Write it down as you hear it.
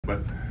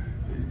but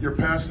your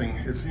passing,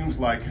 it seems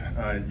like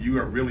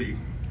you're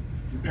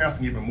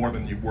passing even more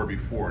than you were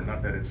before.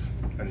 Not that it's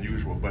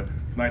unusual, but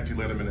tonight you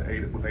led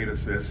them with 8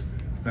 assists,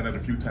 done it a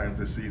few times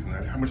this season.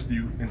 How much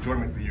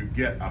enjoyment do you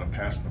get out of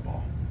passing the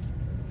ball?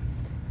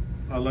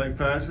 I like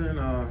passing.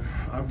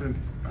 I've been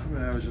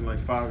averaging like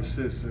 5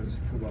 assists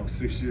for about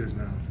 6 years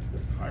now.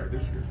 Higher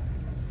this year.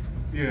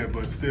 Yeah,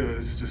 but still,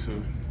 it's just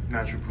a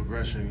natural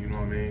progression, you know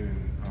what I mean?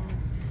 And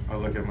I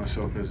look at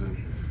myself as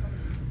an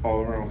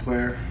all-around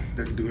player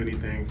that can do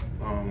anything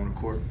on the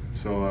court.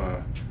 So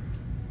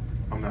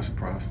I'm not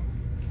surprised.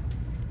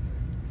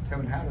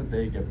 Kevin, how did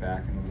they get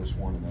back into this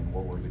one, and then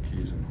what were the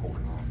keys in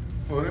holding on?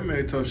 Well, they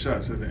made tough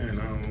shots at the end.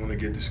 I don't want to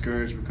get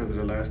discouraged because of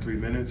the last 3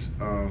 minutes,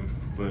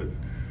 but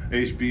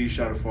HB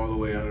shot a fall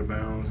away out of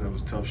bounds. That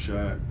was a tough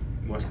shot.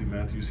 Wesley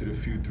Matthews hit a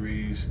few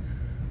threes.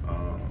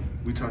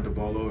 We turned the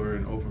ball over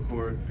in open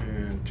court,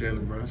 and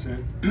Jalen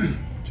Brunson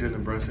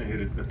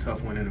hit a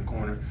tough one in the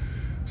corner.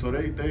 So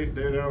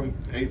they're down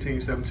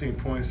 18, 17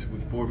 points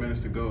with 4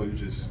 minutes to go. You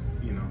just,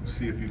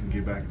 see if you can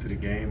get back into the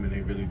game, and they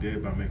really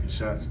did by making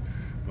shots.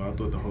 But I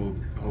thought the whole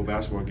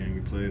basketball game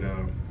we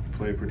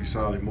played pretty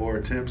solid. More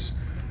attempts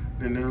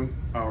than them.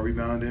 Our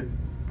rebounded.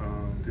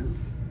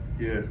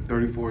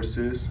 34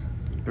 assists,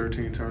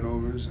 13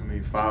 turnovers.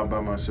 5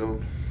 by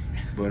myself.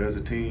 But as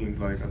a team,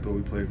 I thought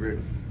we played great.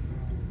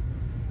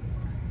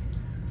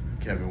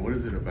 Kevin, what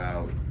is it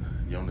about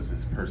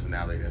Jonas's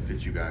personality that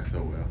fits you guys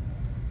so well?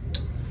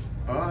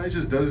 He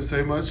just doesn't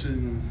say much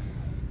and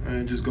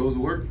just goes to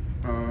work.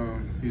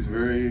 He's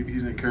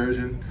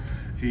encouraging.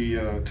 He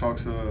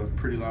talks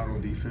pretty loud on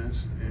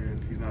defense,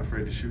 and he's not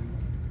afraid to shoot.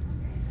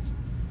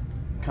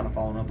 Kind of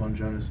following up on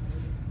Jonas,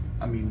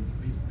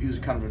 he was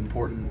kind of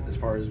important as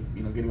far as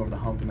getting over the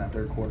hump in that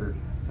third quarter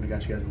when he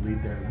got you guys the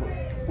lead there.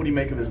 What do you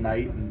make of his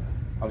night? And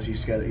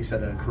obviously he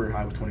set a career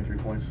high with 23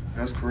 points.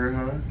 That's career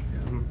high.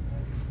 Yeah.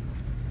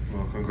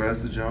 Well,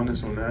 congrats to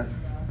Jonas on that.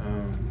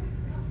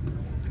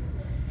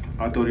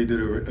 I thought he did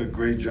a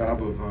great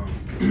job of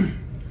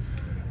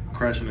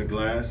crashing the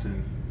glass,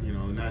 and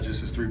not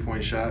just his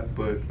three-point shot,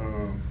 but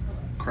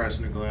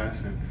crashing the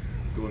glass and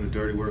doing the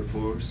dirty work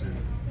for us, and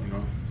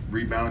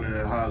rebounding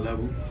at a high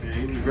level. And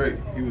he was great.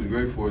 He was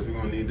great for us. We're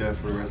going to need that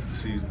for the rest of the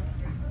season.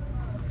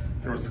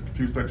 There was a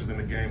few stretches in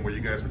the game where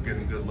you guys were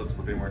getting good looks,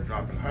 but they weren't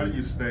dropping. How do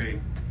you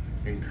stay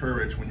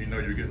encouraged when you know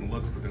you're getting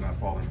looks, but they're not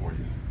falling for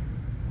you?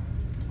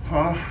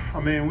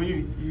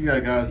 When you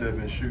got guys that have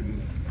been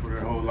shooting for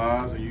their whole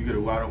lives, and you get a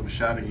wide open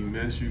shot and you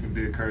miss, you can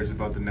be encouraged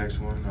about the next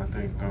one. I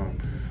think,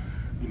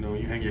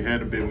 you hang your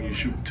head a bit when you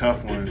shoot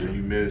tough ones and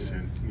you miss,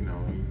 and you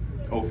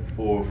 0 for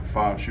 4, 0 for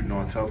 5 shooting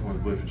on tough ones.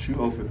 But if you shoot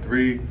 0 for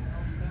 3,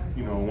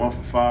 1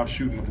 for 5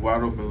 shooting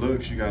wide open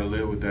looks, you got to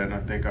live with that. And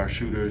I think our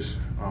shooters,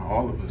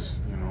 all of us,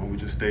 we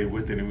just stayed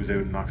with it and was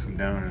able to knock some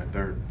down in the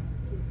third.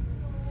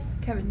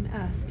 Kevin,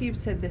 Steve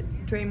said that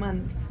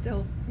Draymond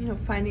still,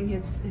 finding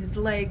his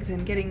legs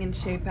and getting in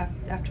shape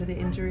after the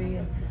injury.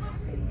 And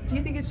do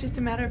you think it's just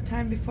a matter of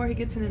time before he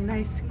gets in a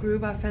nice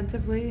groove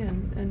offensively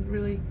and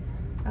really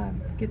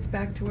gets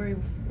back to where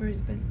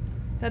he's been?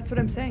 That's what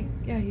I'm saying.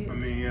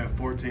 Yeah.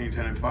 14,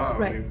 10, and 5.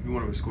 Right. You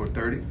want him to score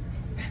 30?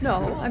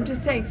 No, I'm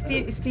just saying.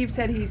 Steve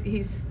said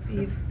he's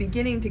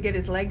beginning to get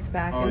his legs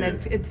back, and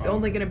it's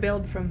only going to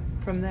build from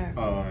there.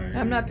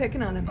 I'm not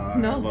picking on him.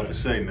 No. I'm about to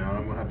say now.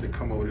 I'm gonna have to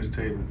come over this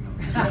table.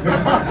 I'm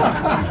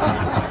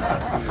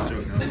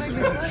joking.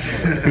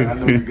 I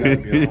know you got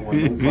me. I don't want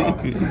no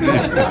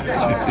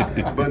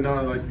problem. But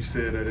no, like you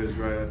said, that is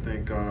right. I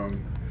think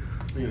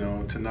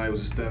tonight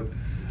was a step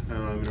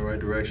in the right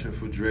direction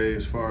for Dre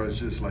as far as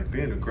just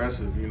being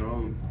aggressive.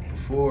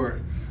 Before.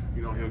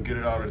 He'll get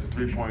it out at the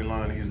three-point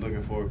line and he's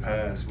looking for a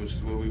pass, which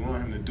is what we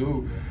want him to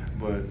do.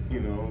 But,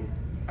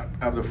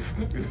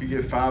 if you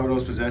get 5 of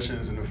those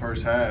possessions in the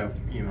first half,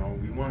 we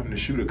want him to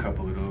shoot a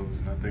couple of those.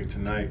 And I think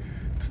tonight,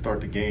 to start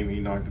the game, he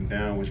knocked him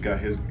down, which got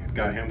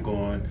him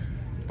going,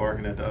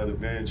 barking at the other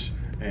bench.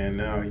 And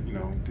now,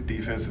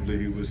 defensively,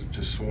 he was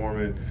just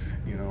swarming,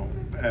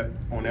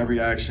 on every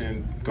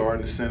action,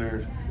 guarding the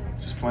center,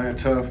 just playing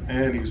tough,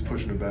 and he was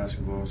pushing the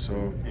basketball.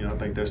 So, I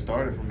think that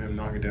started from him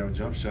knocking down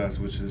jump shots,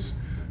 which is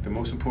the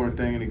most important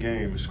thing in the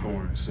game is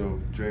scoring. So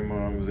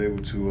Draymond was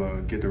able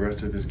to get the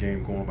rest of his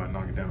game going by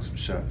knocking down some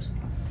shots.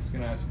 I was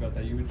going to ask you about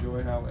that. You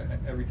enjoy how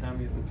every time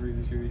he hits a 3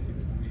 this year, he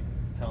seems to be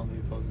telling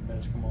the opposing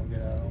bench, come on,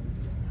 get out.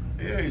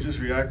 Yeah, he's just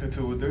reacting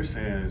to what they're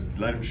saying. Is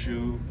let him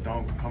shoot,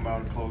 don't come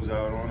out and close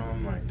out on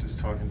him, just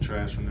talking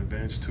trash from the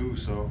bench too.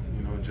 So,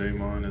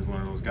 Draymond is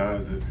one of those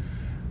guys that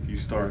you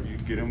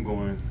get him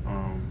going,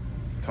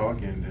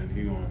 talking, then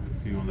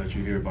he gonna let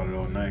you hear about it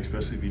all night,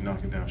 especially if he's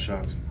knocking down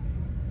shots.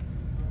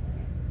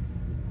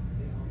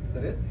 Is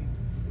that it?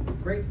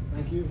 Great,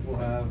 thank you. We'll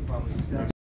have